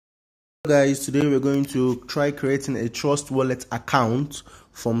Guys, today we're going to try creating a Trust Wallet account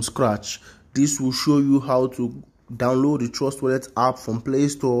from scratch. This will show you how to download the Trust Wallet app from Play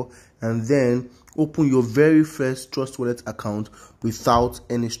Store and then open your very first Trust Wallet account without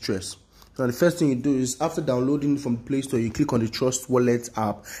any stress. Now the first thing you do is, after downloading from Play Store, you click on the Trust Wallet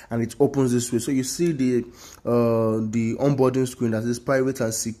app and it opens this way. So you see the onboarding screen that says private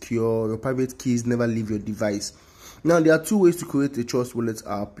and secure. Your private keys never leave your device. Now, there are two ways to create a Trust Wallet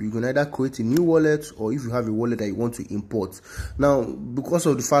app. You can either create a new wallet, or if you have a wallet that you want to import. Now, because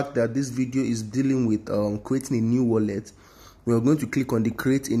of the fact that this video is dealing with creating a new wallet, we are going to click on the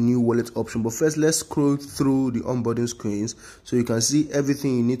create a new wallet option. But first, let's scroll through the onboarding screens so you can see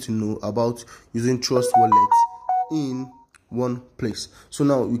everything you need to know about using Trust Wallet in one place. So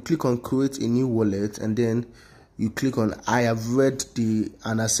now we click on create a new wallet, and then you click on I have read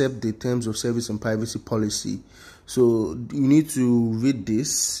and accept the terms of service and privacy policy. So you need to read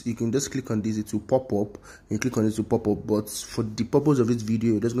this. You can just click on this, it will pop up, and click on it to pop up. But for the purpose of this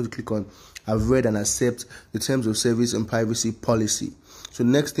video, you're just going to click on I've read and accept the terms of service and privacy policy. So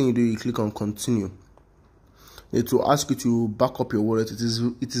next thing you do, you click on continue. It will ask you to back up your wallet. It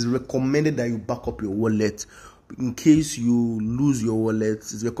is recommended that you back up your wallet. In case you lose your wallet,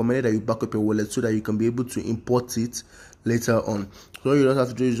 it's recommended that you back up your wallet so that you can be able to import it later on. So all you just have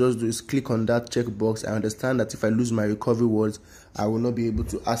to do is click on that checkbox. I understand that if I lose my recovery words, I will not be able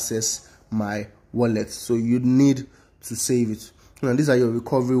to access my wallet. So you need to save it. Now these are your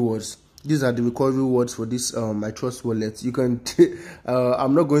recovery words. These are the recovery words for this my Trust Wallet. You can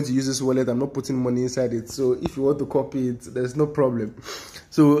I'm not going to use this wallet. I'm not putting money inside it. So if you want to copy it, there's no problem.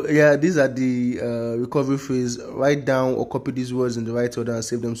 So yeah, these are the recovery phrase. Write down or copy these words in the right order and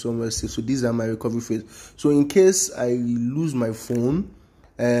save them somewhere safe. So these are my recovery phrase. So in case I lose my phone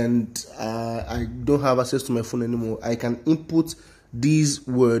and I don't have access to my phone anymore, I can input these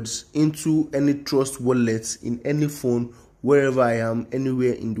words into any Trust Wallet in any phone, wherever I am,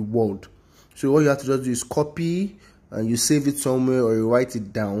 anywhere in the world. So all you have to just do is copy and you save it somewhere, or you write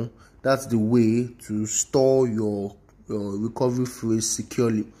it down. That's the way to store your recovery phrase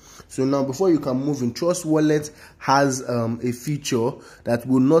securely. So now, before you can move in, Trust Wallet has a feature that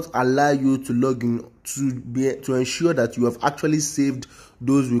will not allow you to log in to ensure that you have actually saved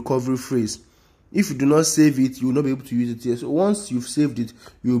those recovery phrase. If you do not save it, you will not be able to use it here. So once you've saved it,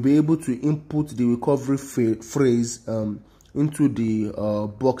 you'll be able to input the recovery phrase into the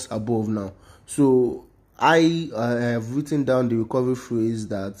box above now. So I have written down the recovery phrase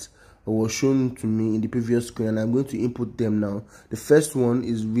that was shown to me in the previous screen, and I'm going to input them now. The first one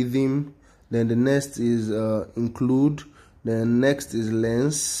is rhythm, then the next is include, then next is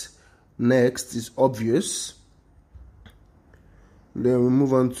lens, next is obvious, then we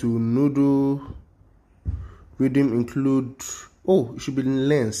move on to noodle, rhythm, include, oh, it should be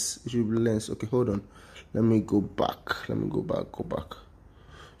lens, okay, hold on, let me go back.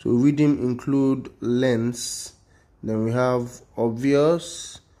 So rhythm, include, lens, then we have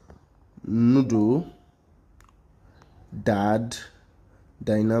obvious, noodle, dad,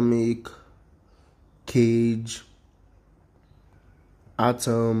 dynamic, cage,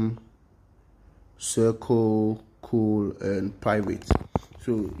 atom, circle, cool, and private.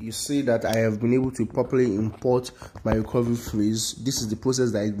 So you see that I have been able to properly import my recovery phrase. This is the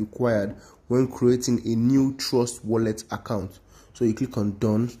process that is required when creating a new Trust Wallet account. So you click on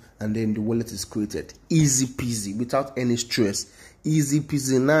done, and then the wallet is created. Easy peasy, without any stress. Easy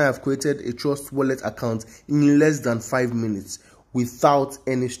peasy. Now I've created a Trust Wallet account in less than 5 minutes without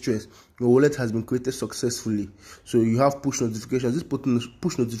any stress. Your wallet has been created successfully. So you have push notifications. These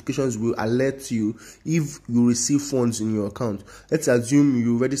push notifications will alert you if you receive funds in your account. Let's assume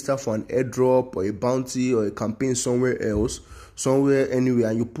you register for an airdrop or a bounty or a campaign somewhere else, anywhere,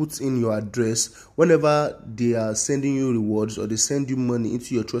 and you put in your address. Whenever they are sending you rewards or they send you money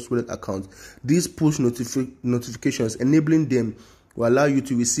into your Trust Wallet account, these push notifications, enabling them, will allow you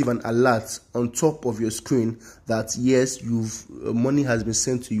to receive an alert on top of your screen that yes, money has been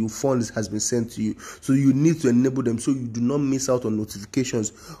sent to you, funds has been sent to you. So you need to enable them so you do not miss out on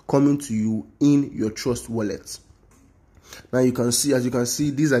notifications coming to you in your Trust Wallet. Now as you can see,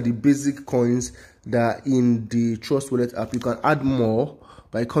 these are the basic coins that are in the Trust Wallet app. You can add more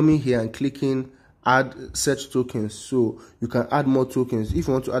by coming here and clicking add search tokens. So you can add more tokens. If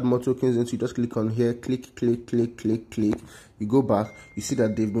you want to add more tokens, then you just click on here, click, you go back, you see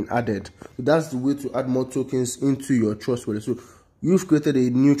that they've been added. So that's the way to add more tokens into your Trust Wallet. So you've created a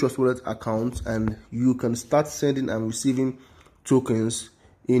new Trust Wallet account and you can start sending and receiving tokens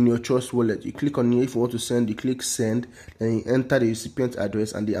in your Trust Wallet. You click on here. If you want to send, you click send, then you enter the recipient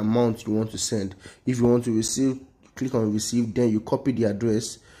address and the amount you want to send. If you want to receive, click on receive, then you copy the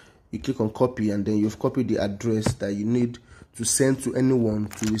address you click on copy, and then you've copied the address that you need to send to anyone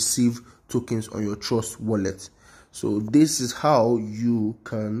to receive tokens on your Trust wallet. So this is how you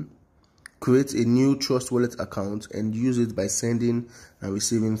can create a new Trust wallet account and use it by sending and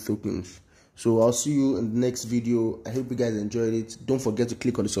receiving tokens. So I'll see you in the next video. I hope you guys enjoyed it. Don't forget to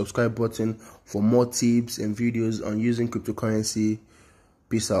click on the subscribe button for more tips and videos on using cryptocurrency.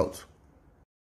 Peace out.